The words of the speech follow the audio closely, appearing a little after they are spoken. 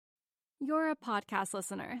You're a podcast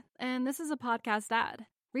listener, and this is a podcast ad.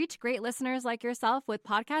 Reach great listeners like yourself with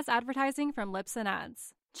podcast advertising from Libsyn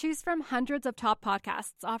Ads. Choose from hundreds of top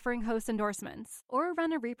podcasts offering host endorsements, or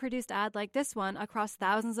run a reproduced ad like this one across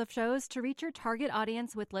thousands of shows to reach your target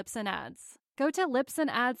audience with Libsyn Ads. Go to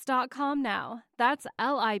libsynads.com now. That's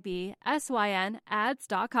LIBSYN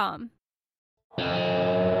ads.com.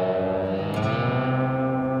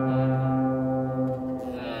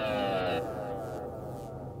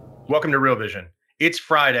 Welcome to Real Vision. It's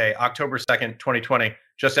Friday, October 2nd, 2020,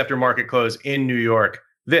 just after market close in New York.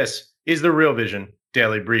 This is the Real Vision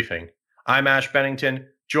Daily Briefing. I'm Ash Bennington,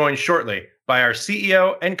 joined shortly by our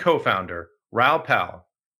CEO and co-founder, Raoul Pal.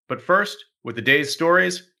 But first, with the day's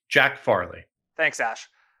stories, Jack Farley. Thanks, Ash.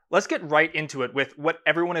 Let's get right into it with what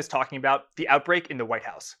everyone is talking about, the outbreak in the White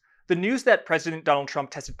House. The news that President Donald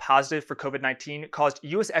Trump tested positive for COVID-19 caused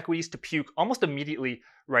U.S. equities to puke almost immediately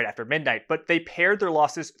right after midnight, but they pared their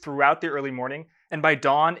losses throughout the early morning, and by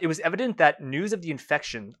dawn, it was evident that news of the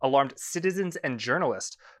infection alarmed citizens and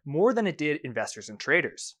journalists more than it did investors and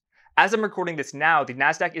traders. As I'm recording this now, the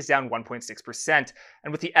Nasdaq is down 1.6%,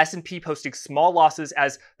 and with the S&P posting small losses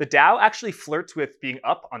as the Dow actually flirts with being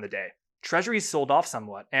up on the day. Treasuries sold off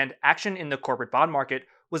somewhat, and action in the corporate bond market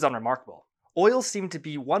was unremarkable. Oil seemed to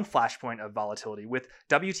be one flashpoint of volatility, with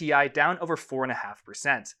WTI down over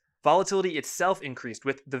 4.5%. Volatility itself increased,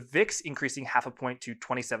 with the VIX increasing half a point to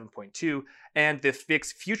 27.2, and the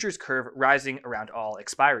VIX futures curve rising around all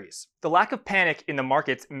expiries. The lack of panic in the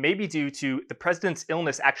markets may be due to the president's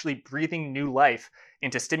illness actually breathing new life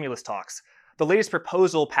into stimulus talks. The latest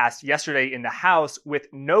proposal passed yesterday in the House with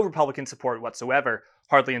no Republican support whatsoever,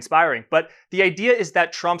 hardly inspiring. But the idea is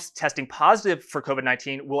that Trump's testing positive for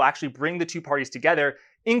COVID-19 will actually bring the two parties together,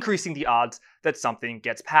 increasing the odds that something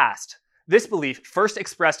gets passed. This belief, first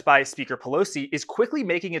expressed by Speaker Pelosi, is quickly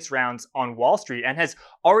making its rounds on Wall Street and has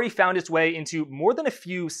already found its way into more than a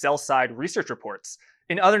few sell-side research reports.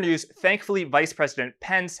 In other news, thankfully, Vice President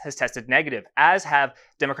Pence has tested negative, as have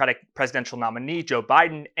Democratic presidential nominee Joe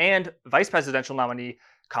Biden and Vice Presidential nominee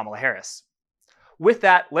Kamala Harris. With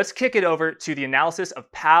that, let's kick it over to the analysis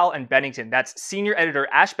of Pal and Bennington. That's Senior Editor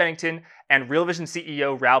Ash Bennington and Real Vision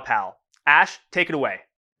CEO Raoul Pal. Ash, take it away.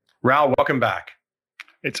 Raoul, welcome back.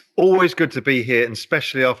 It's always good to be here, and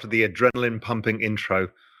especially after the adrenaline-pumping intro.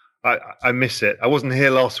 I miss it. I wasn't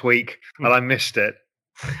here last week, and I missed it.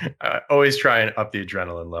 Always try and up the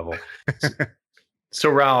adrenaline level.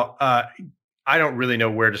 So, Raoul, I don't really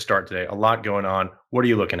know where to start today. A lot going on. What are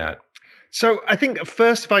you looking at? So I think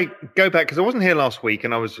first, if I go back, because I wasn't here last week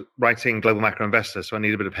and I was writing Global Macro Investor, so I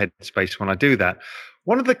need a bit of headspace when I do that.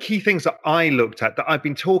 One of the key things that I looked at that I've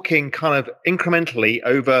been talking kind of incrementally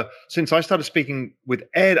over since I started speaking with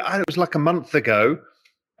Ed, it was like a month ago,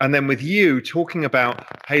 and then with you talking about,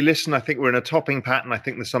 hey, listen, I think we're in a topping pattern. I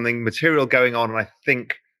think there's something material going on, and I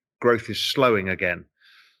think growth is slowing again.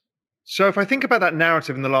 So if I think about that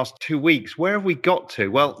narrative in the last 2 weeks, where have we got to?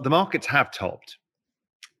 Well, the markets have topped.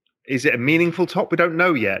 Is it a meaningful top? We don't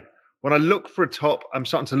know yet. When I look for a top, I'm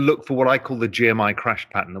starting to look for what I call the GMI crash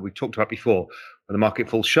pattern that we talked about before, where the market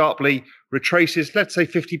falls sharply, retraces, let's say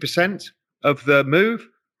 50% of the move,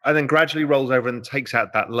 and then gradually rolls over and takes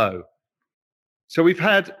out that low. So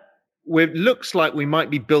it looks like we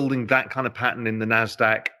might be building that kind of pattern in the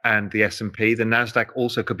NASDAQ and the S&P. The NASDAQ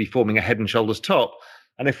also could be forming a head and shoulders top.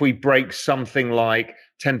 And if we break something like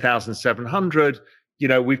 10,700,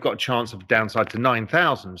 we've got a chance of downside to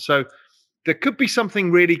 9,000. So there could be something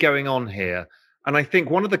really going on here. And I think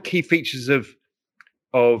one of the key features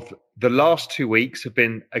of the last 2 weeks have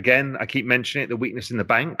been, again, I keep mentioning it, the weakness in the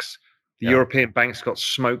banks. The European banks got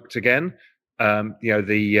smoked again.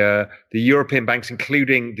 The European banks,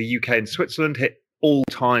 including the UK and Switzerland, hit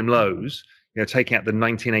all-time lows, taking out the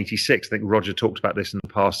 1986. I think Roger talked about this in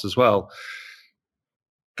the past as well.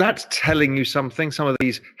 That's telling you something. Some of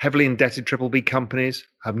these heavily indebted triple B companies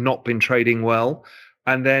have not been trading well.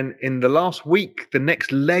 And then in the last week, the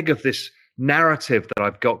next leg of this narrative that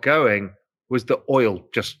I've got going was the oil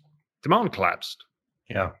demand collapsed.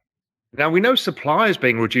 Yeah. Now, we know supply is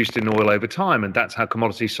being reduced in oil over time, and that's how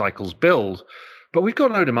commodity cycles build. But we've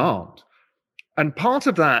got no demand. And part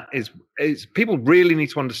of that is people really need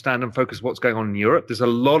to understand and focus what's going on in Europe. There's a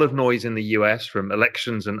lot of noise in the US from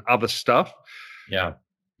elections and other stuff. Yeah.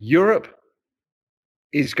 Europe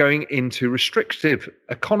is going into restrictive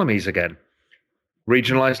economies again.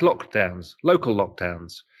 Regionalized lockdowns, local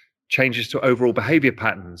lockdowns, changes to overall behavior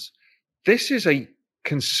patterns. This is a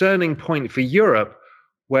concerning point for Europe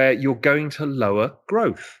where you're going to lower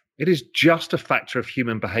growth. It is just a factor of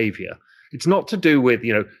human behavior. It's not to do with,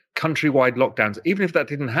 countrywide lockdowns. Even if that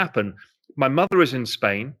didn't happen, my mother is in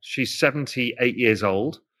Spain. She's 78 years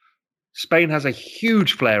old. Spain has a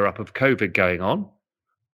huge flare up of COVID going on.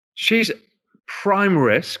 She's prime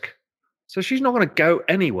risk, so she's not going to go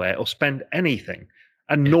anywhere or spend anything,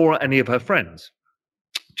 and nor are any of her friends.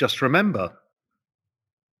 Just remember,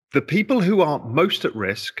 the people who are most at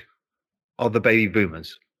risk are the baby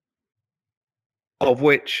boomers, of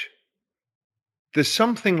which there's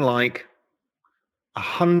something like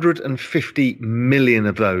 150 million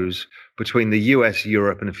of those between the US,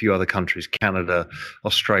 Europe, and a few other countries, Canada,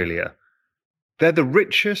 Australia. They're the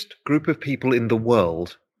richest group of people in the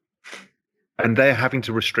world, and they're having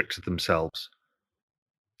to restrict themselves.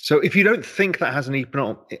 So if you don't think that has an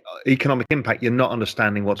economic impact, you're not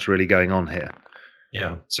understanding what's really going on here.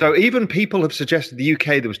 Yeah. So even people have suggested the UK,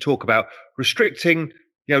 there was talk about restricting,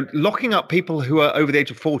 locking up people who are over the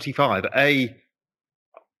age of 45.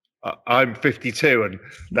 I'm 52, and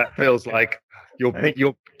that feels like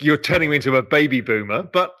you're turning me into a baby boomer.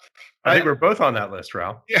 But I think we're both on that list,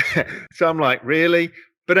 Ralph. Yeah. So I'm like, really?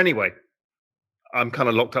 But anyway, I'm kind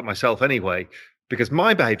of locked up myself anyway, because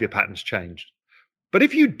my behavior patterns changed. But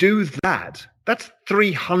if you do that, that's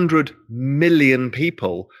 300 million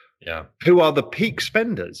people who are the peak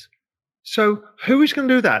spenders. So who is going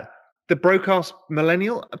to do that? The broke-ass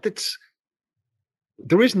millennial?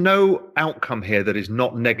 There is no outcome here that is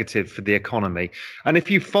not negative for the economy. And if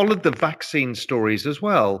you followed the vaccine stories as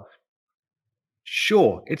well,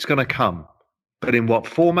 sure, it's going to come. But in what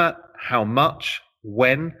format, how much,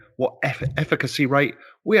 when, what efficacy rate,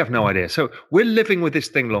 we have no idea. So we're living with this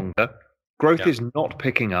thing longer. Growth is not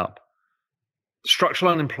picking up.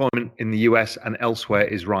 Structural unemployment in the US and elsewhere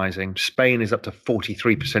is rising. Spain is up to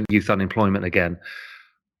 43% youth unemployment again.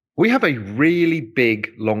 We have a really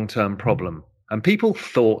big long-term problem. And people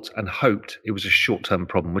thought and hoped it was a short-term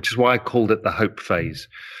problem, which is why I called it the hope phase.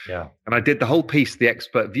 Yeah. And I did the whole piece, the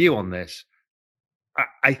expert view on this.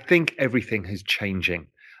 I think everything is changing.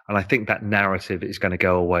 And I think that narrative is going to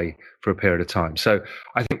go away for a period of time. So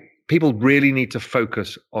I think people really need to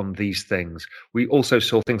focus on these things. We also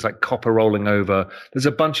saw things like copper rolling over. There's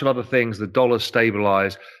a bunch of other things. The dollar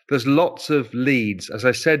stabilized. There's lots of leads. As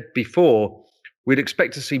I said before, we'd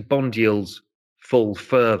expect to see bond yields fall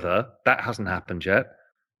further. That hasn't happened yet.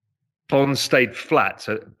 Bonds stayed flat.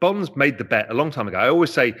 So bonds made the bet a long time ago. I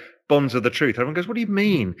always say bonds are the truth. Everyone goes, what do you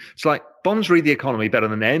mean? It's like bonds read the economy better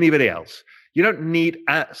than anybody else. You don't need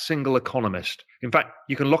a single economist. In fact,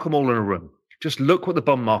 you can lock them all in a room. Just look what the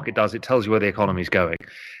bond market does. It tells you where the economy is going.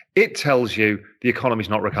 It tells you the economy is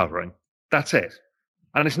not recovering. That's it.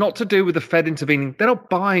 And it's not to do with the Fed intervening. They're not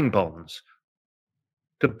buying bonds.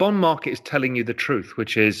 The bond market is telling you the truth,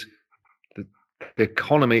 which is the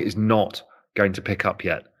economy is not going to pick up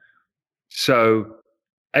yet. So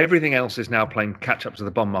everything else is now playing catch up to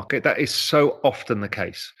the bond market. That is so often the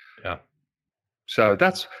case. Yeah. So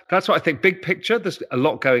that's what I think. Big picture, there's a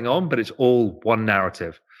lot going on, but it's all one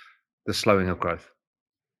narrative, the slowing of growth.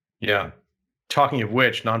 Yeah. Talking of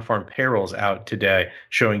which, non-farm payrolls out today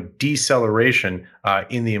showing deceleration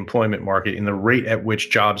in the employment market, in the rate at which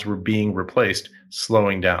jobs were being replaced,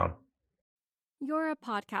 slowing down. You're a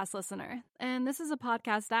podcast listener, and this is a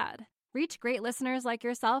podcast ad. Reach great listeners like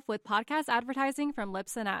yourself with podcast advertising from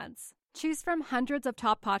Libsyn Ads. Choose from hundreds of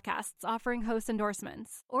top podcasts offering host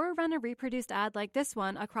endorsements, or run a reproduced ad like this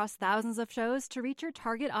one across thousands of shows to reach your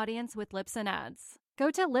target audience with Libsyn Ads. Go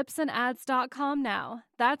to libsynads.com now.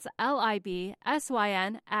 That's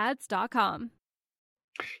LIBSYN ads.com.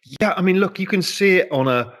 Yeah, I mean, look, you can see it on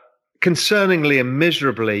a concerningly and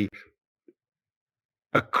miserably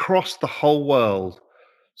across the whole world,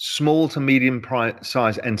 small to medium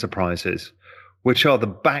size enterprises, which are the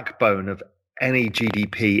backbone of any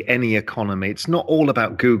GDP, any economy. It's not all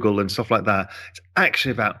about Google and stuff like that. It's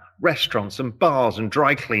actually about restaurants and bars and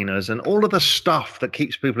dry cleaners and all of the stuff that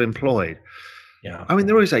keeps people employed. Yeah. I mean,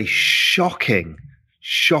 there is a shocking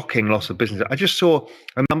loss of business. I just saw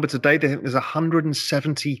a number today. They think there's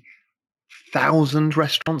 170,000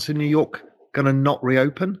 restaurants in New York going to not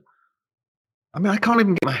reopen. I mean, I can't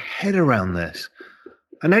even get my head around this.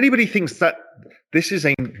 And anybody thinks that this is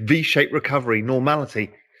a V-shaped recovery, normality,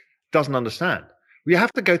 doesn't understand. We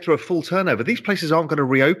have to go through a full turnover. These places aren't going to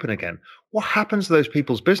reopen again. What happens to those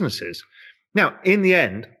people's businesses? Now, in the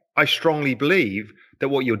end, I strongly believe that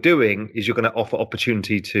what you're doing is you're going to offer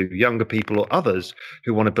opportunity to younger people or others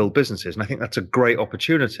who want to build businesses. And I think that's a great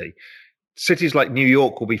opportunity. Cities like New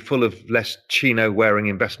York will be full of less chino-wearing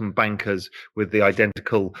investment bankers with the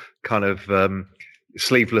identical kind of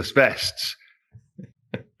sleeveless vests.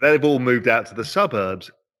 They've all moved out to the suburbs.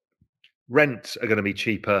 Rents are going to be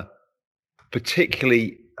cheaper,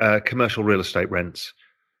 particularly commercial real estate rents.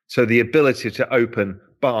 So the ability to open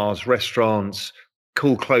bars, restaurants,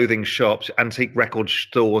 cool clothing shops, antique record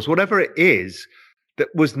stores, whatever it is that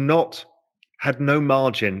had no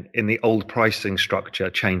margin in the old pricing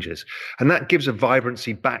structure changes. And that gives a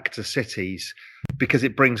vibrancy back to cities because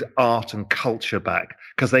it brings art and culture back,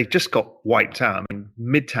 because they just got wiped out. I mean,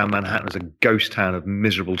 Midtown Manhattan is a ghost town of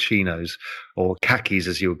miserable chinos, or khakis,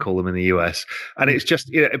 as you would call them in the US. And it's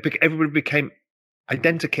just, everybody became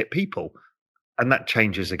identikit people. And that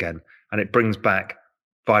changes again, and it brings back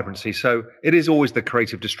vibrancy. So it is always the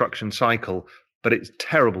creative destruction cycle, but it's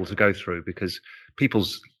terrible to go through because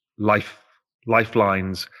people's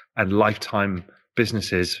lifelines and lifetime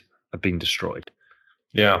businesses have been destroyed.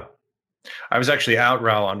 Yeah. I was actually out,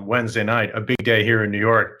 Raul, on Wednesday night, a big day here in New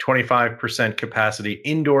York, 25% capacity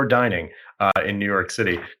indoor dining in New York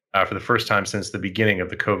City for the first time since the beginning of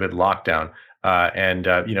the COVID lockdown.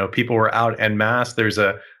 People were out en masse. There's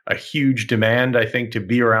a huge demand, I think, to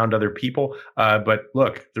be around other people. But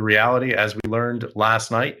look, the reality, as we learned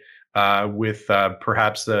last night with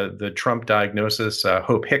perhaps the Trump diagnosis,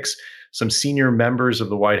 Hope Hicks, some senior members of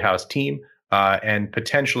the White House team, and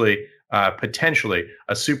potentially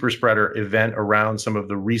a super spreader event around some of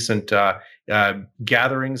the recent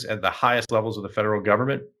gatherings at the highest levels of the federal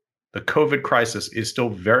government, the COVID crisis is still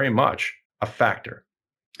very much a factor.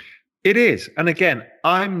 It is. And again,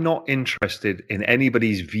 I'm not interested in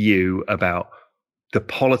anybody's view about the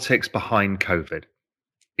politics behind COVID.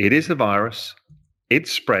 It is a virus. It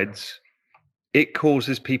spreads. It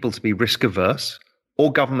causes people to be risk averse,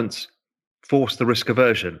 or governments force the risk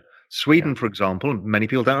aversion. Sweden, for example, many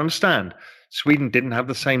people don't understand. Sweden didn't have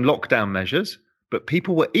the same lockdown measures, but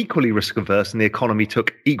people were equally risk averse and the economy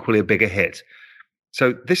took equally a bigger hit.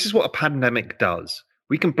 So this is what a pandemic does.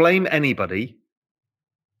 We can blame anybody,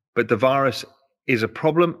 but the virus is a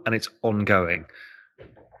problem and it's ongoing.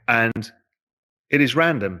 And it is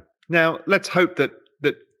random. Now, let's hope that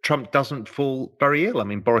Trump doesn't fall very ill. I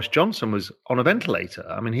mean, Boris Johnson was on a ventilator.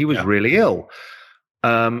 I mean, he was really ill.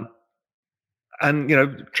 And,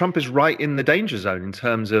 Trump is right in the danger zone in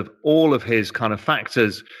terms of all of his kind of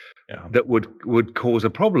factors that would cause a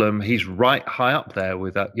problem. He's right high up there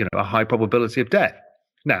with a high probability of death.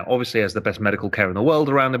 Now, obviously, he has the best medical care in the world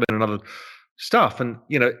around him and other stuff. And,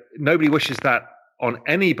 nobody wishes that on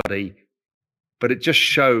anybody, but it just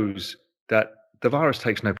shows that the virus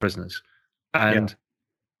takes no prisoners. And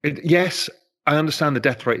yes, I understand the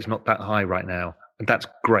death rate is not that high right now, and that's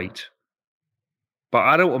great. But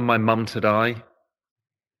I don't want my mum to die.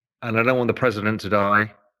 And I don't want the president to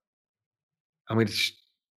die. I mean,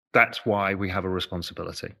 that's why we have a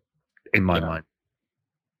responsibility, in my mind.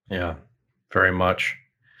 Yeah, very much.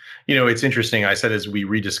 It's interesting. I said, as we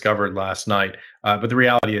rediscovered last night, but the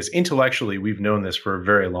reality is, intellectually, we've known this for a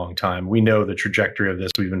very long time. We know the trajectory of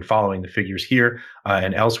this. We've been following the figures here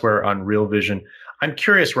and elsewhere on Real Vision. I'm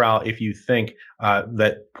curious, Raul, if you think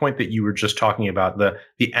that point that you were just talking about,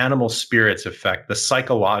 the animal spirits effect, the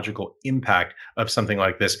psychological impact of something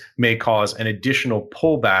like this may cause an additional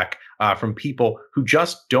pullback from people who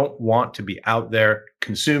just don't want to be out there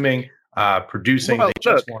consuming, producing. Well, they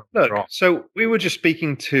just want to draw. So we were just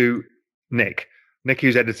speaking to Nick,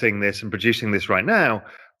 who's editing this and producing this right now.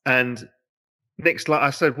 And Nick's like,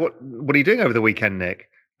 I said, what are you doing over the weekend, Nick?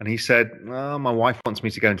 And he said, my wife wants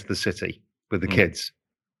me to go into the city with the kids.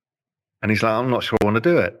 And he's like, I'm not sure I want to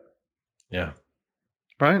do it. Yeah.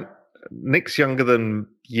 Right? Nick's younger than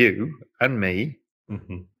you and me.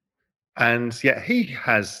 Mm-hmm. And yet he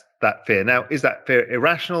has that fear. Now, is that fear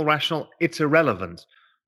irrational, rational? It's irrelevant.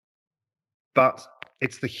 But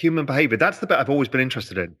it's the human behavior. That's the bit I've always been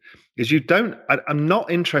interested in. Is I'm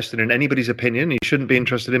not interested in anybody's opinion. You shouldn't be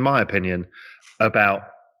interested in my opinion about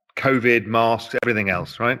COVID, masks, everything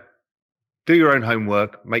else, right? Do your own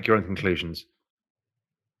homework, make your own conclusions.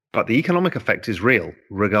 But the economic effect is real,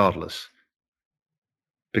 regardless,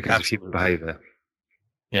 because of human behavior.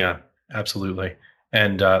 Yeah, absolutely.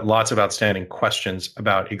 And lots of outstanding questions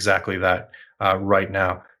about exactly that right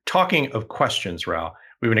now. Talking of questions, Raul,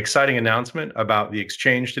 we have an exciting announcement about the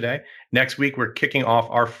Exchange today. Next week, we're kicking off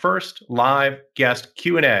our first live guest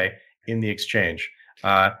Q&A in the Exchange.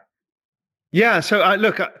 So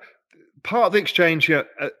look, part of the Exchange,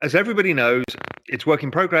 as everybody knows, it's work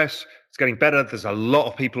in progress. It's getting better. There's a lot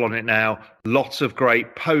of people on it now. Lots of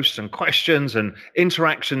great posts and questions and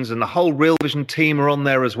interactions, and the whole Real Vision team are on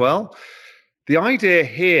there as well. The idea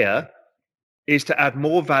here is to add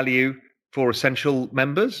more value for essential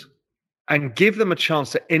members and give them a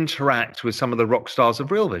chance to interact with some of the rock stars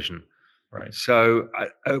of Real Vision. Right. So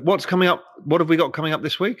what's coming up? What have we got coming up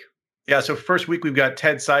this week? Yeah, so first week, we've got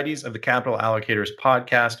Ted Seides of the Capital Allocators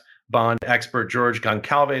podcast, bond expert George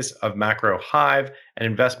Goncalves of Macro Hive, and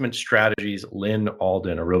investment strategies Lynn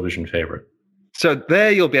Alden, a Real Vision favorite. So there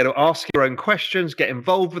you'll be able to ask your own questions, get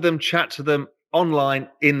involved with them, chat to them online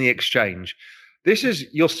in the exchange.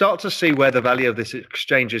 You'll start to see where the value of this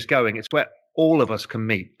exchange is going. It's where all of us can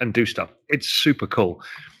meet and do stuff. It's super cool.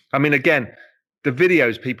 I mean, again, the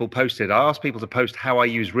videos people posted, I asked people to post how I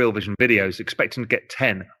use Real Vision videos, expecting to get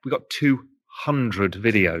 10. We got 200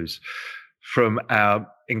 videos from our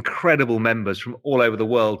incredible members from all over the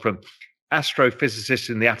world, from astrophysicists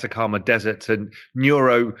in the Atacama Desert to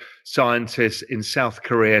neuroscientists in South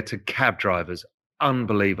Korea to cab drivers.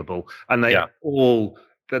 Unbelievable. And they all,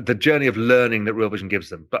 the journey of learning that Real Vision gives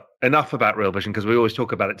them. But enough about Real Vision, because we always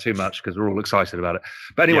talk about it too much because we're all excited about it.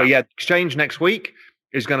 But anyway, exchange next week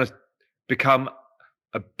is going to become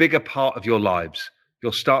a bigger part of your lives.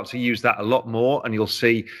 You'll start to use that a lot more, and you'll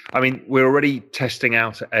see. I mean, we're already testing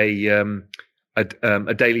out a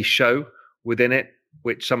daily show within it,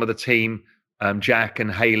 which some of the team, Jack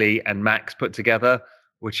and Haley and Max, put together,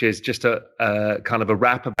 which is just a kind of a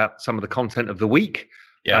wrap about some of the content of the week.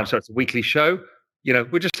 So it's a weekly show. You know,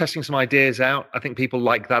 we're just testing some ideas out. I think people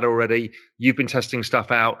like that already. You've been testing stuff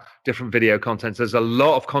out, different video content. There's a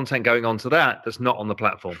lot of content going on to that's not on the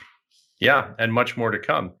platform. Yeah, and much more to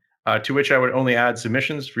come. To which I would only add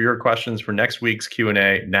submissions for your questions for next week's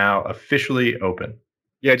Q&A now officially open.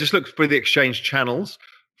 Yeah, just look for the exchange channels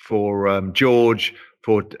for George,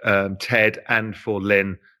 for Ted, and for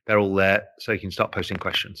Lynn. They're all there, so you can start posting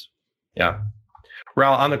questions. Yeah.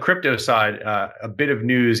 Raoul, on the crypto side, a bit of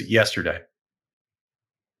news yesterday.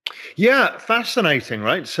 Yeah, fascinating,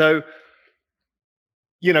 right? So,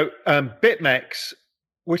 BitMEX,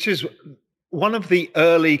 which is one of the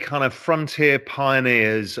early kind of frontier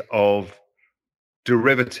pioneers of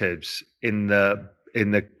derivatives in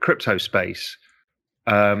the crypto space,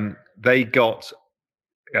 they got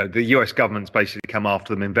the US government's basically come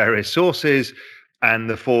after them in various sources, and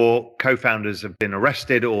the 4 co-founders have been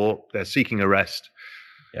arrested or they're seeking arrest.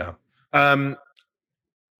 Yeah.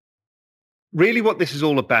 Really what this is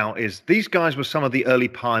all about is these guys were some of the early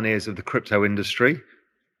pioneers of the crypto industry.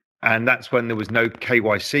 And that's when there was no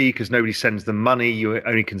KYC because nobody sends them money. You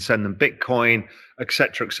only can send them Bitcoin, et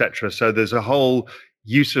cetera, et cetera. So there's a whole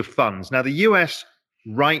use of funds. Now, the US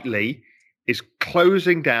rightly is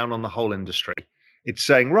closing down on the whole industry. It's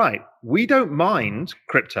saying, right, we don't mind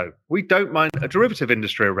crypto. We don't mind a derivative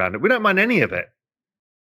industry around it. We don't mind any of it.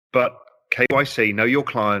 But KYC, know your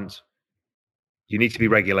clients. You need to be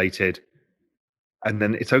regulated. And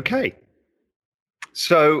then it's okay.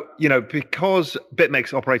 So, because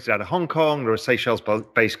BitMEX operated out of Hong Kong, they're a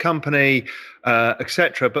Seychelles-based company, et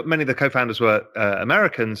cetera, but many of the co-founders were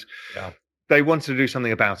Americans, they wanted to do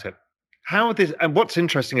something about it. And what's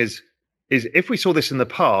interesting is if we saw this in the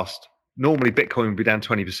past, normally Bitcoin would be down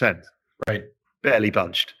 20%. Right. Barely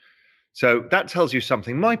budged. So that tells you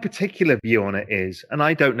something. My particular view on it is, and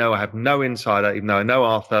I don't know, I have no insider, even though I know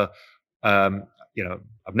Arthur,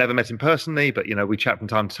 I've never met him personally, but, we chat from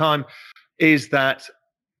time to time, is that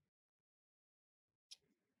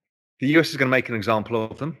the US is going to make an example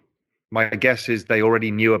of them. My guess is they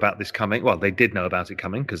already knew about this coming. Well, they did know about it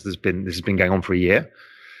coming because this has been going on for a year.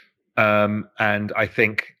 And I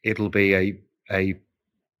think it'll be a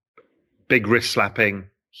big wrist slapping,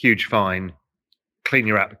 huge fine, clean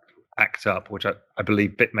your act up, which I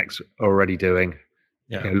believe BitMEX are already doing,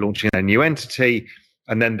 launching a new entity,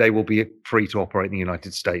 and then they will be free to operate in the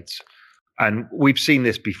United States. And we've seen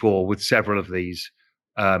this before with several of these,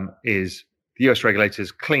 is the US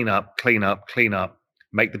regulators clean up,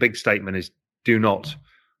 make the big statement is do not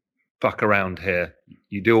fuck around here.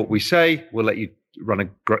 You do what we say, we'll let you run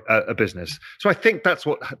a business. So I think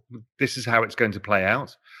this is how it's going to play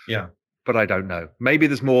out. Yeah. But I don't know. Maybe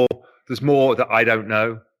there's more that I don't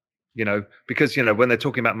know, because, when they're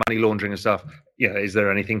talking about money laundering and stuff, is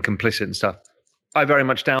there anything complicit and stuff? I very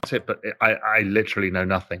much doubt it, but I literally know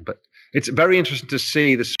nothing. But it's very interesting to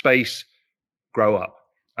see the space grow up.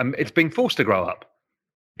 It's being forced to grow up.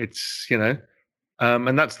 It's,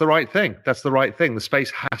 and that's the right thing. That's the right thing. The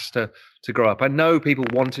space has to grow up. I know people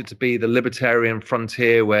want it to be the libertarian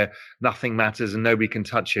frontier where nothing matters and nobody can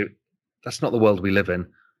touch it. That's not the world we live in.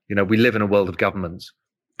 We live in a world of governments.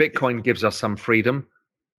 Bitcoin gives us some freedom,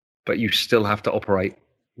 but you still have to operate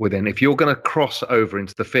within. If you're going to cross over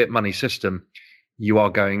into the fiat money system, you are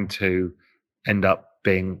going to end up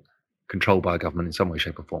being controlled by a government in some way,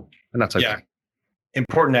 shape, or form. And that's okay. Yeah.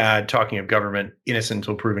 Important to add, talking of government, innocent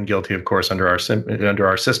until proven guilty, of course, under our system.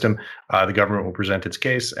 The government will present its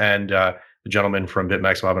case, and the gentleman from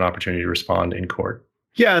BitMEX will have an opportunity to respond in court.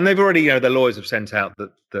 Yeah, and they've already, their lawyers have sent out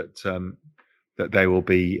that they will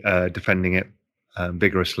be defending it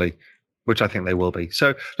vigorously, which I think they will be.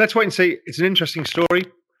 So let's wait and see. It's an interesting story,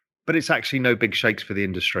 but it's actually no big shakes for the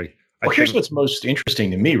industry. Well, here's what's most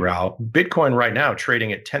interesting to me, Raul. Bitcoin right now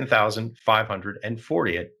trading at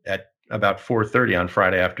 10,540 at about 4:30 on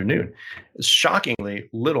Friday afternoon. Shockingly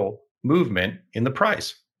little movement in the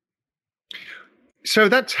price. So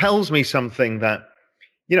that tells me something that,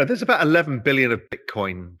 there's about 11 billion of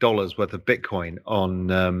Bitcoin dollars worth of Bitcoin on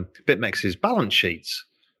BitMEX's balance sheets.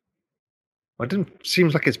 It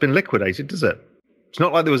seems like it's been liquidated, does it? It's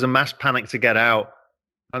not like there was a mass panic to get out.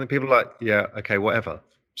 I think people are like, yeah, okay, whatever.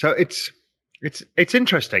 So it's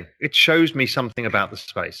interesting. It shows me something about the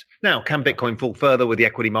space. Now, can Bitcoin fall further with the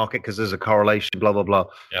equity market because there's a correlation, blah, blah, blah?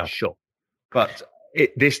 Yeah. Sure. But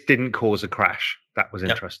this didn't cause a crash. That was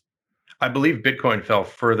interesting. I believe Bitcoin fell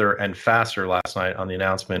further and faster last night on the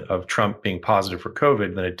announcement of Trump being positive for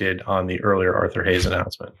COVID than it did on the earlier Arthur Hayes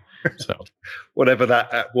announcement. So whatever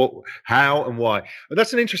that, how and why. But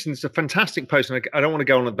that's it's a fantastic post. And I don't want to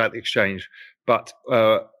go on about the exchange, but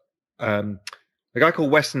a guy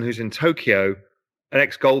called Weston, who's in Tokyo, an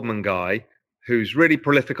ex-Goldman guy, who's really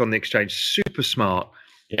prolific on the exchange, super smart.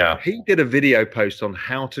 Yeah. He did a video post on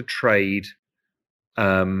how to trade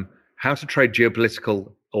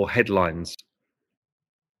geopolitical or headlines.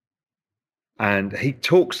 And he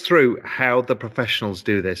talks through how the professionals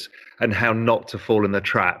do this and how not to fall in the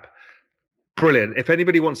trap. Brilliant. If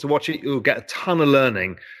anybody wants to watch it, you'll get a ton of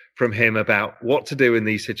learning from him about what to do in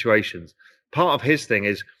these situations. Part of his thing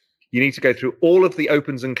is you need to go through all of the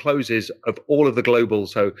opens and closes of all of the global.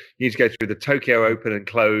 So you need to go through the Tokyo Open and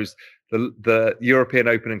close, the European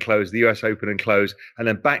Open and close, the US Open and close, and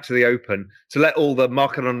then back to the Open to let all the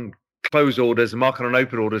market on close orders and market on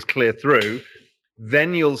open orders clear through.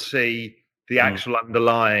 Then you'll see the actual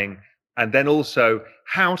underlying, and then also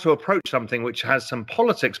how to approach something which has some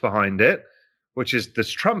politics behind it, which is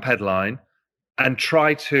this Trump headline, and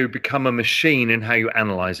try to become a machine in how you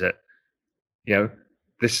analyze it. You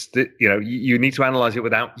need to analyze it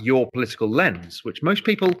without your political lens, which most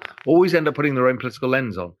people always end up putting their own political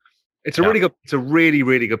lens on. It's a really,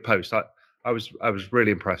 really good post. I was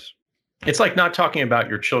really impressed. It's like not talking about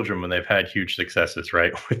your children when they've had huge successes,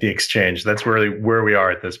 right? With the exchange. That's really where we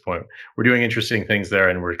are at this point. We're doing interesting things there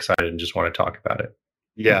and we're excited and just want to talk about it.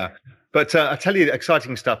 Yeah. But I tell you, the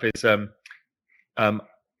exciting stuff is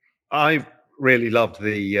I really loved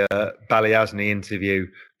the Balyasny interview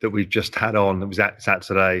that we've just had on. That was at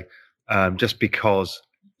today, just because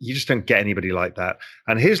you just don't get anybody like that.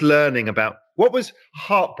 And his learning about what was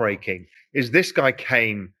heartbreaking is this guy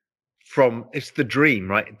came from, it's the dream,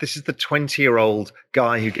 right? This is the 20-year-old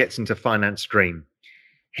guy who gets into finance dream.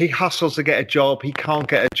 He hustles to get a job. He can't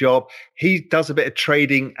get a job. He does a bit of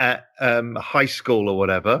trading at high school or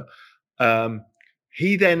whatever.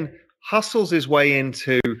 He then hustles his way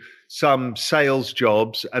into some sales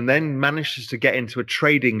jobs and then manages to get into a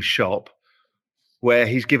trading shop where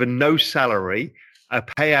he's given no salary, a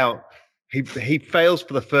payout. He fails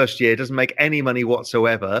for the first year, doesn't make any money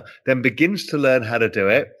whatsoever, then begins to learn how to do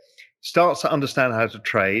it, starts to understand how to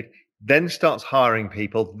trade, then starts hiring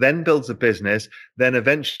people, then builds a business, then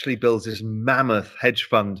eventually builds this mammoth hedge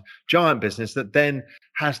fund giant business that then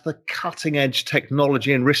has the cutting edge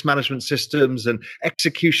technology and risk management systems and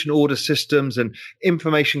execution order systems and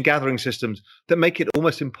information gathering systems that make it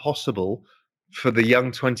almost impossible for the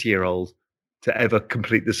young 20-year-old to ever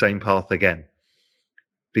complete the same path again.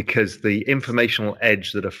 Because the informational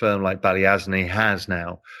edge that a firm like Balyasny has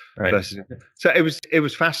now. Right. So it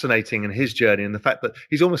was fascinating in his journey, and the fact that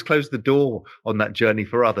he's almost closed the door on that journey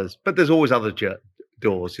for others. But there's always other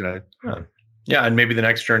doors, Yeah, and maybe the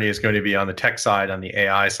next journey is going to be on the tech side, on the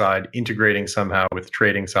AI side, integrating somehow with the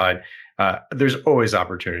trading side. There's always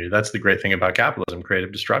opportunity. That's the great thing about capitalism,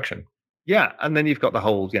 creative destruction. Yeah, and then you've got the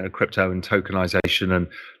whole, crypto and tokenization, and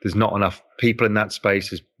there's not enough people in that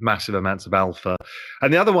space. There's massive amounts of alpha.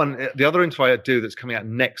 And the other interview I do that's coming out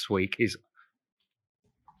next week is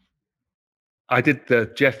I did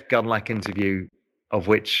the Jeff Gundlach interview, of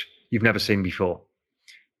which you've never seen before.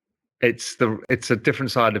 It's a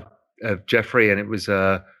different side of Jeffrey, and it was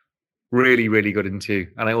a really, really good interview.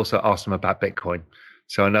 And I also asked him about Bitcoin.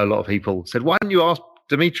 So I know a lot of people said, "Why didn't you ask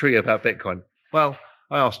Dimitri about Bitcoin?" Well,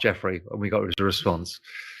 I asked Jeffrey, and we got a response.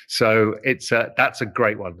 So that's a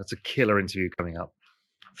great one. That's a killer interview coming up.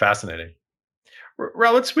 Fascinating.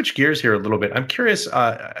 Raul, let's switch gears here a little bit. I'm curious,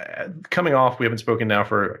 coming off, we haven't spoken now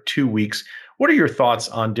for 2 weeks. What are your thoughts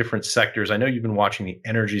on different sectors? I know you've been watching the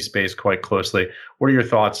energy space quite closely. What are your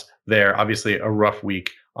thoughts there? Obviously, a rough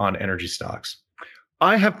week on energy stocks.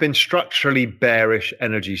 I have been structurally bearish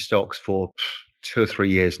energy stocks for 2 or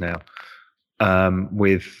 3 years now.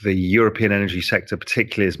 With the European energy sector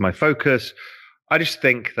particularly as my focus. I just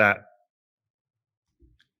think that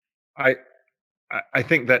I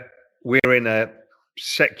think that we're in a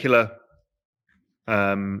secular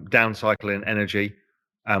down cycle in energy,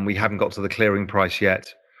 and we haven't got to the clearing price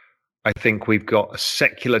yet. I think we've got a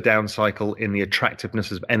secular down cycle in the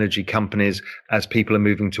attractiveness of energy companies as people are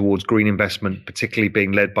moving towards green investment, particularly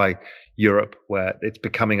being led by Europe, where it's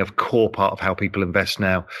becoming a core part of how people invest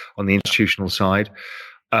now on the institutional side.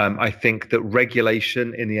 I think that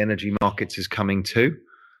regulation in the energy markets is coming too,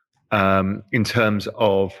 in terms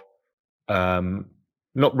of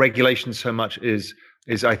not regulation so much is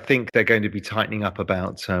I think they're going to be tightening up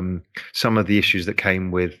about some of the issues that came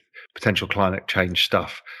with potential climate change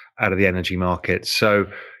stuff out of the energy market. So,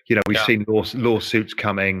 we've seen lawsuits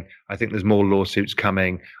coming. I think there's more lawsuits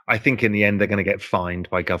coming. I think in the end, they're going to get fined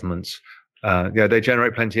by governments. They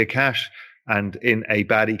generate plenty of cash. And in a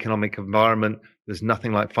bad economic environment, there's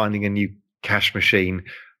nothing like finding a new cash machine.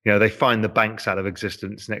 They find the banks out of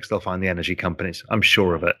existence. Next, they'll find the energy companies. I'm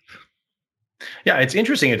sure of it. Yeah, it's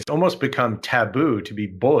interesting. It's almost become taboo to be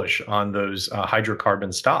bullish on those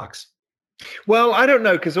hydrocarbon stocks. Well, I don't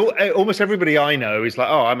know, because almost everybody I know is like,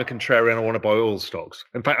 oh, I'm a contrarian, I want to buy oil stocks.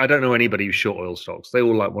 In fact, I don't know anybody who's short oil stocks. They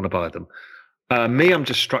all want to buy them. Me, I'm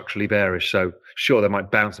just structurally bearish. So sure, they might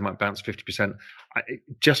bounce 50%.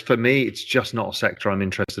 Just for me, it's just not a sector I'm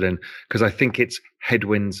interested in, because I think it's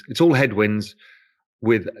headwinds. It's all headwinds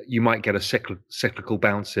with, you might get a cyclical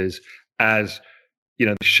bounces as,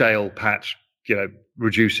 the shale patch,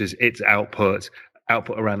 reduces its output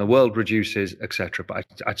around the world reduces, etc. But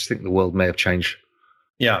I just think the world may have changed.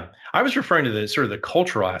 Yeah, I was referring to the sort of the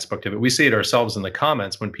cultural aspect of it. We see it ourselves in the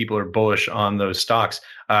comments when people are bullish on those stocks.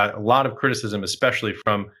 A lot of criticism, especially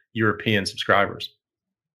from European subscribers.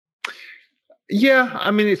 Yeah,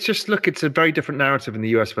 I mean, it's just, it's a very different narrative in the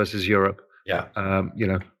US versus Europe. Yeah.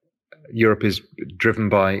 Europe is driven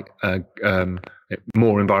by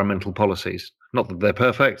more environmental policies. Not that they're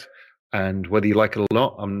perfect, and whether you like it or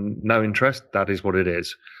not, I'm no interest. That is what it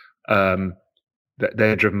is.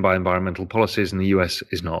 They're driven by environmental policies, and the US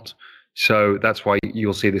is not. So that's why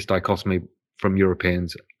you'll see this dichotomy from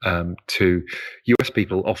Europeans to US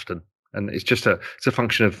people often, and it's a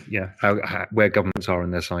function of how where governments are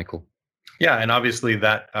in their cycle. Yeah, and obviously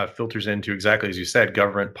that filters into, exactly as you said,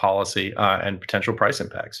 government policy and potential price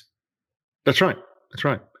impacts. That's right.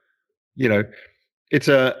 It's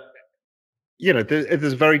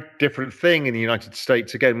there's a very different thing in the United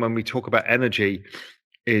States. Again, when we talk about energy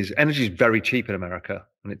is very cheap in America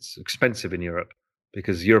and it's expensive in Europe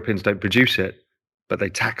because Europeans don't produce it, but they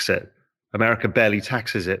tax it. America barely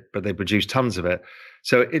taxes it, but they produce tons of it.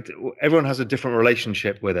 So everyone has a different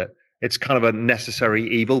relationship with it. It's kind of a necessary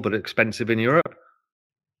evil, but expensive in Europe.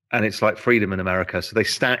 And it's like freedom in America. So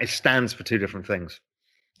it stands for two different things.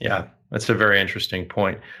 Yeah, that's a very interesting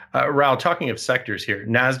point. Raoul, talking of sectors here,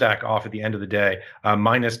 NASDAQ off at the end of the day,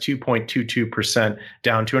 minus 2.22%,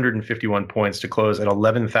 down 251 points to close at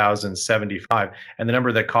 11,075. And the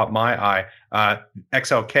number that caught my eye,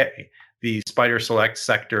 XLK, the Spider Select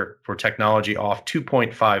sector for technology, off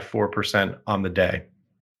 2.54% on the day.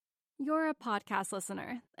 You're a podcast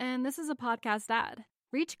listener, and this is a podcast ad.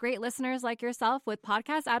 Reach great listeners like yourself with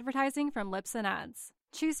podcast advertising from Libsyn Ads.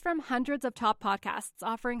 Choose from hundreds of top podcasts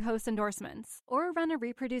offering host endorsements, or run a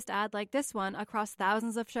reproduced ad like this one across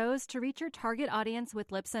thousands of shows to reach your target audience with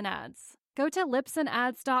Libsyn Ads. Go to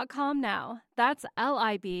libsynads.com now. That's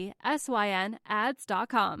LIBSYN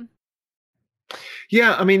ads.com.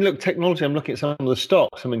 Yeah, I mean, look, technology, I'm looking at some of the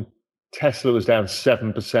stocks. I mean, Tesla was down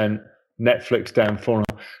 7%, Netflix down 4%.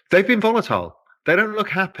 They've been volatile. They don't look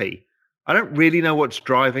happy. I don't really know what's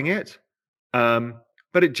driving it.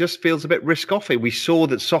 But it just feels a bit risk-offy. We saw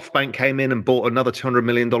that SoftBank came in and bought another $200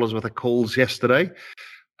 million worth of calls yesterday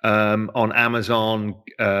on Amazon,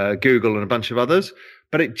 Google, and a bunch of others.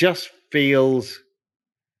 But it just feels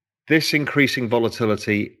this increasing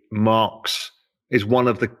volatility is one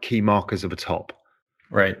of the key markers of a top.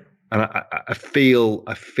 Right. And I feel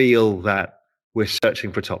that we're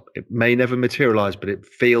searching for a top. It may never materialize, but it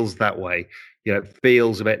feels that way. It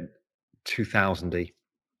feels a bit 2000-y.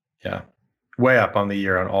 Yeah. Way up on the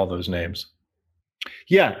year on all those names.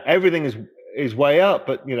 Yeah, everything is way up,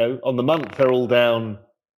 but on the month they're all down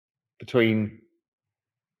between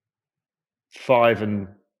 5 and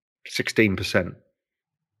 16%.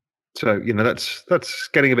 So that's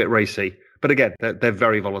getting a bit racy. But again, they're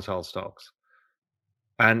very volatile stocks,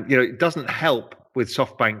 and it doesn't help with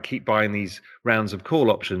SoftBank keep buying these rounds of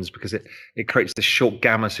call options because it creates this short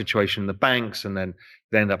gamma situation in the banks, and then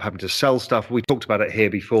they end up having to sell stuff. We talked about it here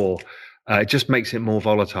before. It just makes it more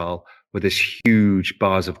volatile with this huge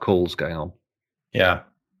bars of calls going on. Yeah.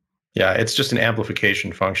 Yeah. It's just an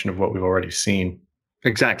amplification function of what we've already seen.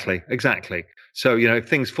 Exactly. So, if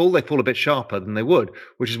things fall, they fall a bit sharper than they would,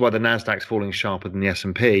 which is why the Nasdaq's falling sharper than the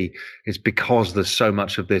S&P. It's because there's so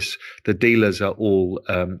much of this. The dealers are all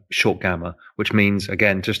short gamma, which means,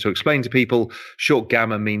 again, just to explain to people, short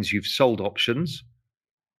gamma means you've sold options.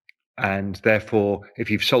 And therefore, if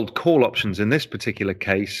you've sold call options in this particular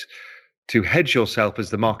case, to hedge yourself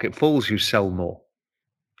as the market falls, you sell more.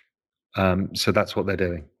 So that's what they're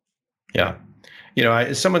doing. Yeah.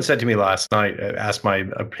 Someone said to me last night, asked my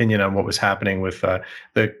opinion on what was happening with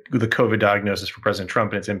the COVID diagnosis for President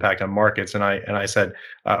Trump and its impact on markets, and I said,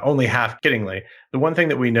 only half kiddingly, the one thing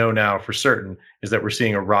that we know now for certain is that we're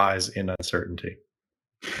seeing a rise in uncertainty.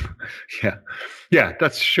 Yeah,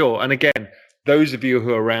 that's sure. And again, those of you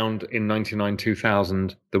who are around in 99,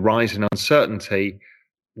 2000, the rise in uncertainty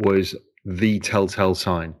was the telltale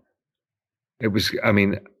sign. It was,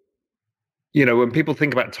 when people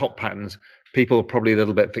think about top patterns, people are probably a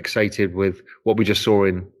little bit fixated with what we just saw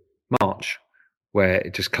in March, where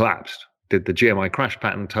it just collapsed. Did the GMI crash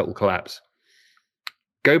pattern, total collapse.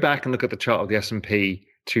 Go back and look at the chart of the S&P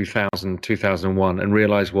 2000, 2001 and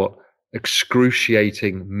realize what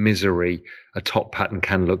excruciating misery a top pattern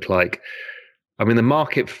can look like. The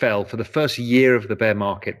market fell for the first year of the bear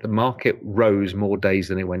market. The market rose more days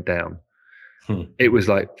than it went down. It was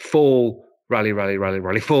like fall, rally, rally, rally,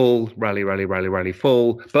 rally, fall, rally, rally, rally, rally,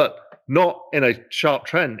 fall, but not in a sharp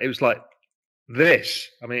trend. It was like this.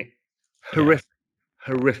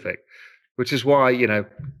 Horrific, which is why,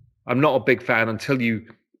 I'm not a big fan until you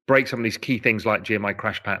break some of these key things like GMI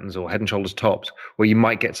crash patterns or head and shoulders tops, where you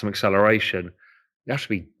might get some acceleration. You have to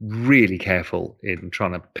be really careful in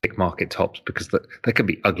trying to pick market tops because they can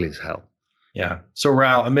be ugly as hell. Yeah. So,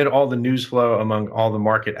 Raoul, amid all the news flow, among all the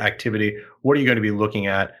market activity, what are you going to be looking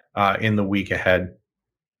at in the week ahead?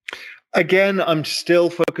 Again, I'm still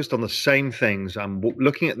focused on the same things. I'm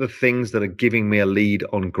looking at the things that are giving me a lead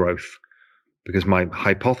on growth, because my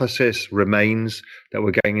hypothesis remains that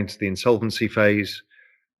we're going into the insolvency phase,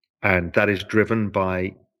 and that is driven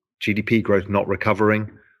by GDP growth not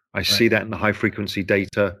recovering. I see that in the high frequency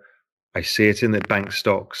data. I see it in the bank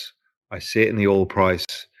stocks. I see it in the oil price.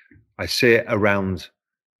 I see it around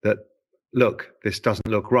that. Look, this doesn't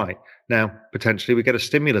look right. Now, potentially we get a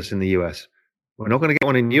stimulus in the US. We're not going to get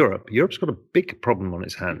one in Europe. Europe's got a big problem on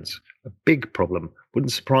its hands, a big problem.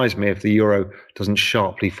 Wouldn't surprise me if the euro doesn't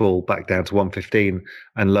sharply fall back down to 115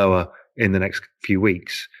 and lower in the next few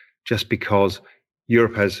weeks, just because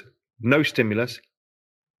Europe has no stimulus,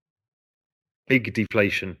 big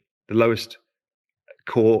deflation, the lowest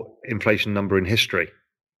core inflation number in history.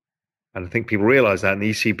 And I think people realize that. And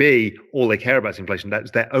the ECB, all they care about is inflation.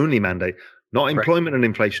 That's their only mandate, not employment and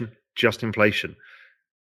inflation, just inflation.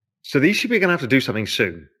 So the ECB are going to have to do something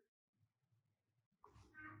soon.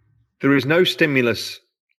 There is no stimulus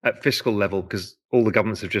at fiscal level because all the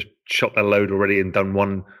governments have just shot their load already and done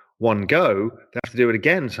one go. They have to do it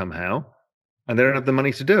again somehow, and they don't have the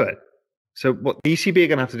money to do it. So what the ECB are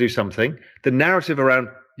going to have to do something. The narrative around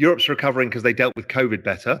Europe's recovering because they dealt with COVID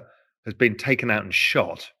better has been taken out and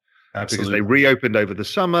shot. Absolutely. Because they reopened over the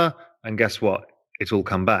summer, and guess what? It's all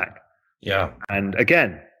come back. Yeah. And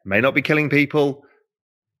again, may not be killing people.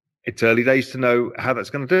 It's early days to know how that's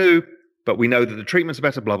going to do, but we know that the treatments are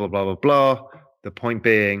better, blah, blah, blah, blah, blah. The point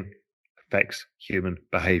being, affects human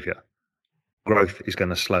behavior. Growth is going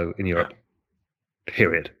to slow in Europe,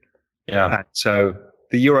 period. Yeah. And so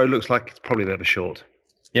the euro looks like it's probably a bit of a short.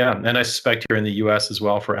 Yeah, and I suspect here in the U.S. as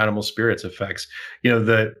well for animal spirits effects.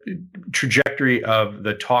 The trajectory of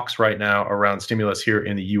the talks right now around stimulus here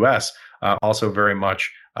in the U.S. Also very much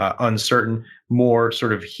uncertain. More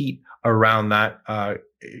sort of heat around that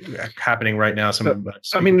happening right now.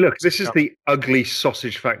 Look, this is the ugly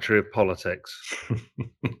sausage factory of politics.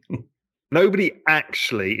 Nobody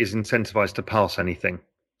actually is incentivized to pass anything.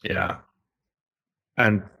 Yeah.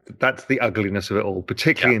 And that's the ugliness of it all,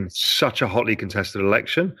 particularly in such a hotly contested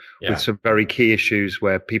election with some very key issues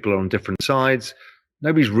where people are on different sides.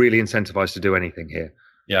 Nobody's really incentivized to do anything here.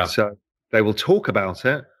 Yeah. So they will talk about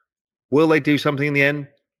it. Will they do something in the end?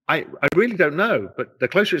 I really don't know. But the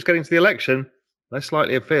closer it's getting to the election, less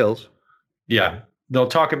likely it feels. Yeah. They'll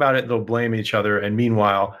talk about it. They'll blame each other. And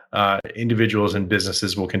meanwhile, individuals and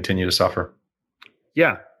businesses will continue to suffer.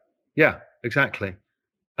 Yeah. Yeah, exactly.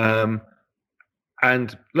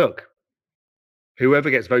 And look,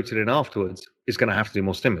 whoever gets voted in afterwards is going to have to do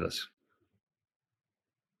more stimulus.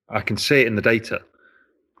 I can see it in the data.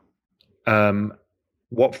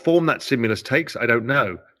 What form that stimulus takes, I don't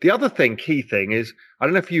know. The other key thing is, I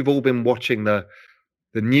don't know if you've all been watching the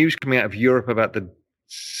news coming out of Europe about the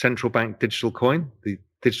central bank digital coin, the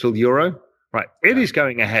digital euro. Right. It is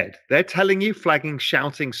going ahead. They're telling you, flagging,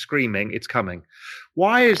 shouting, screaming, it's coming.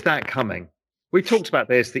 Why is that coming? We talked about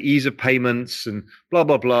this, the ease of payments and blah,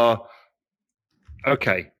 blah, blah.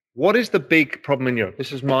 Okay. What is the big problem in Europe?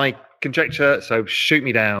 This is my conjecture, so shoot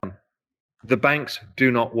me down. The banks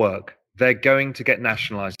do not work. They're going to get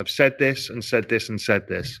nationalized. I've said this and said this and said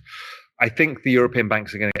this. I think the European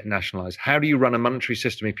banks are going to get nationalized. How do you run a monetary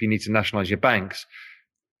system if you need to nationalize your banks?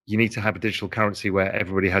 You need to have a digital currency where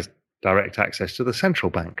everybody has direct access to the central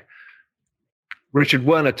bank. Richard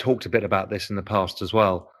Werner talked a bit about this in the past as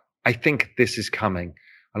well. I think this is coming,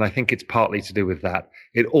 and I think it's partly to do with that.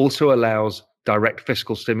 It also allows direct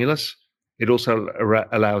fiscal stimulus. It also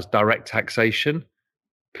allows direct taxation.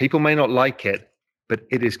 People may not like it, but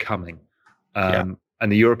it is coming.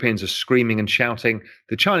 And the Europeans are screaming and shouting.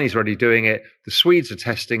 The Chinese are already doing it. The Swedes are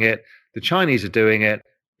testing it. The Chinese are doing it.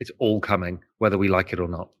 It's all coming, whether we like it or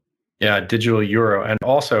not. Yeah, digital euro. And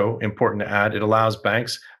also important to add, it allows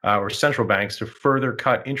banks or central banks to further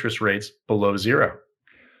cut interest rates below zero.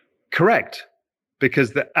 Correct.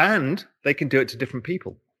 Because and they can do it to different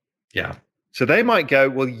people. Yeah. So they might go,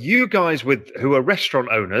 well, you guys who are restaurant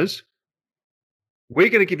owners, we're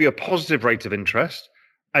going to give you a positive rate of interest.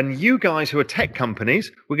 And you guys who are tech companies,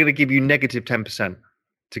 we're going to give you negative 10%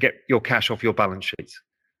 to get your cash off your balance sheets.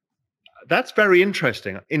 That's very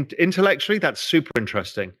interesting. Intellectually, that's super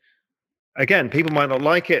interesting. Again, people might not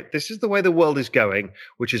like it. This is the way the world is going,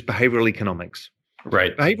 which is behavioral economics.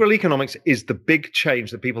 Right. Behavioral economics is the big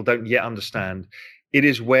change that people don't yet understand. It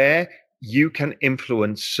is where you can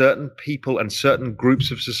influence certain people and certain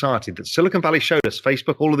groups of society that Silicon Valley showed us.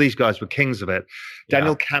 Facebook, all of these guys were kings of it.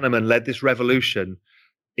 Daniel Kahneman led this revolution.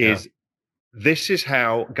 This is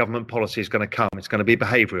how government policy is going to come. It's going to be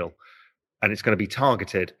behavioral and it's going to be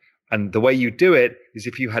targeted. And the way you do it is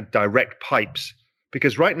if you had direct pipes.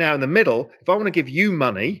 Because right now in the middle, if I want to give you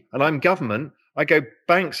money and I'm government, I go,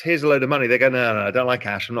 banks, here's a load of money. They go, no, I don't like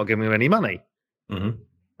cash. I'm not giving you any money. Mm-hmm.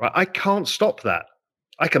 Right? I can't stop that.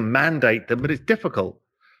 I can mandate them, but it's difficult.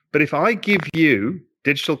 But if I give you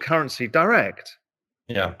digital currency direct,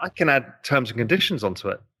 I can add terms and conditions onto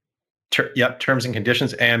it. Terms and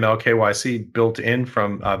conditions, AML, KYC built in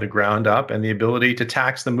from the ground up, and the ability to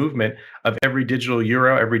tax the movement of every digital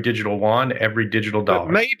euro, every digital won, every digital dollar.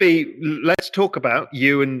 But maybe let's talk about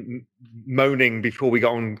you and moaning before we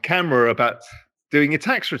got on camera about doing your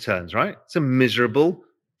tax returns, right? It's a miserable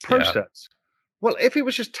process. Yeah. Well, if it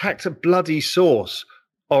was just tax at bloody source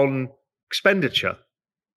on expenditure,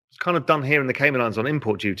 it's kind of done here in the Cayman Islands on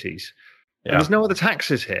import duties. And there's no other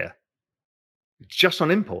taxes here. It's just on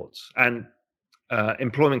imports and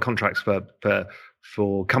employment contracts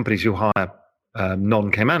for companies who hire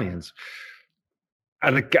non-Caymanians,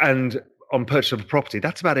 and on purchase of a property.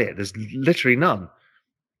 That's about it. There's literally none.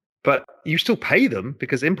 But you still pay them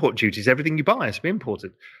because import duties, everything you buy has to be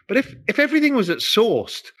imported. But if everything was at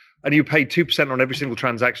sourced and you paid 2% on every single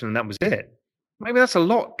transaction and that was it, maybe that's a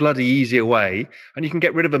lot bloody easier way, and you can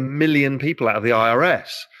get rid of 1 million people out of the IRS.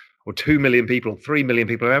 Or 2 million people, 3 million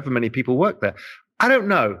people, however many people work there. I don't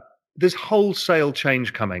know. There's wholesale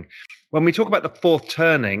change coming. When we talk about the fourth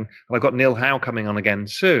turning, and I've got Neil Howe coming on again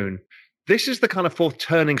soon, this is the kind of fourth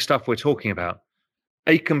turning stuff we're talking about.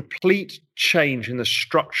 A complete change in the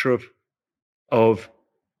structure of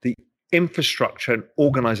the infrastructure and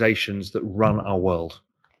organizations that run our world.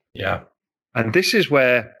 Yeah. And this is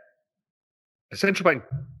where a central bank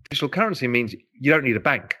digital currency means you don't need a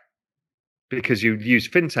bank, because you use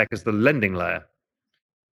fintech as the lending layer.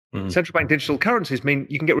 Central bank digital currencies mean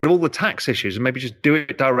you can get rid of all the tax issues and maybe just do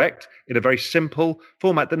it direct in a very simple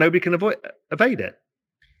format that nobody can evade it.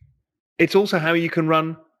 It's also how you can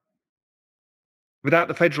run, without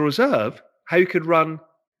the Federal Reserve, how you could run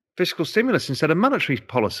fiscal stimulus instead of monetary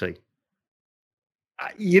policy.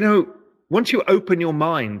 Once you open your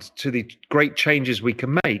mind to the great changes we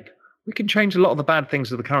can make, we can change a lot of the bad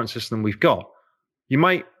things of the current system we've got. You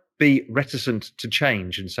might be reticent to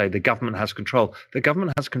change and say the government has control. The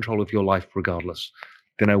government has control of your life regardless.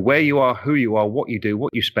 They know where you are, who you are, what you do,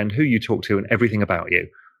 what you spend, who you talk to, and everything about you.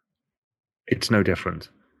 It's no different.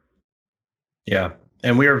 Yeah.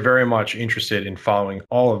 And we are very much interested in following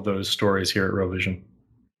all of those stories here at Real Vision.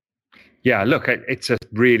 Yeah, look, it's a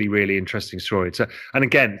really, really interesting story. And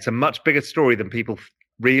again, it's a much bigger story than people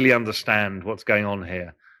really understand what's going on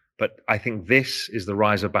here. But I think this is the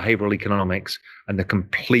rise of behavioral economics and the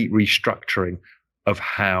complete restructuring of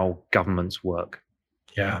how governments work.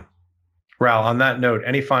 Yeah. Raoul, on that note,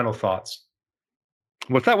 any final thoughts?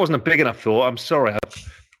 Well, if that wasn't a big enough thought, I'm sorry.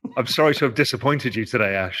 I'm sorry to have disappointed you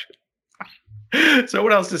today, Ash. So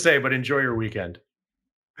what else to say, but enjoy your weekend.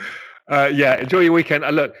 Enjoy your weekend.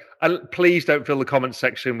 Look, please don't fill the comments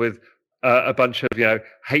section with a bunch of,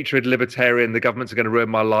 hatred, libertarian, the governments are going to ruin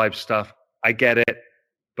my life stuff. I get it,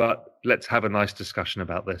 but let's have a nice discussion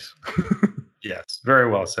about this. Yes, very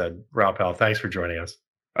well said, Rob Pell. Thanks for joining us.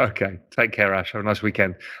 Okay, take care, Ash. Have a nice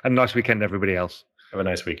weekend. And a nice weekend, everybody else. Have a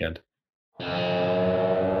nice weekend.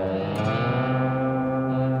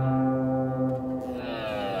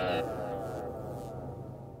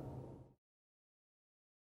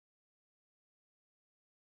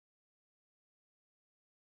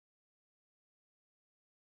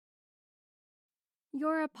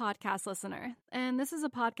 You're a podcast listener, and this is a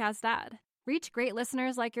podcast ad. Reach great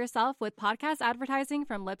listeners like yourself with podcast advertising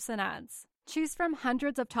from Libsyn Ads. Choose from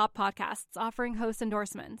hundreds of top podcasts offering host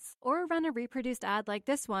endorsements, or run a reproduced ad like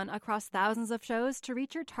this one across thousands of shows to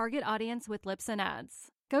reach your target audience with Libsyn Ads.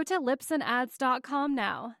 Go to libsynads.com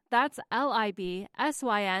now. That's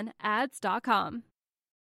LIBSYN ads.com.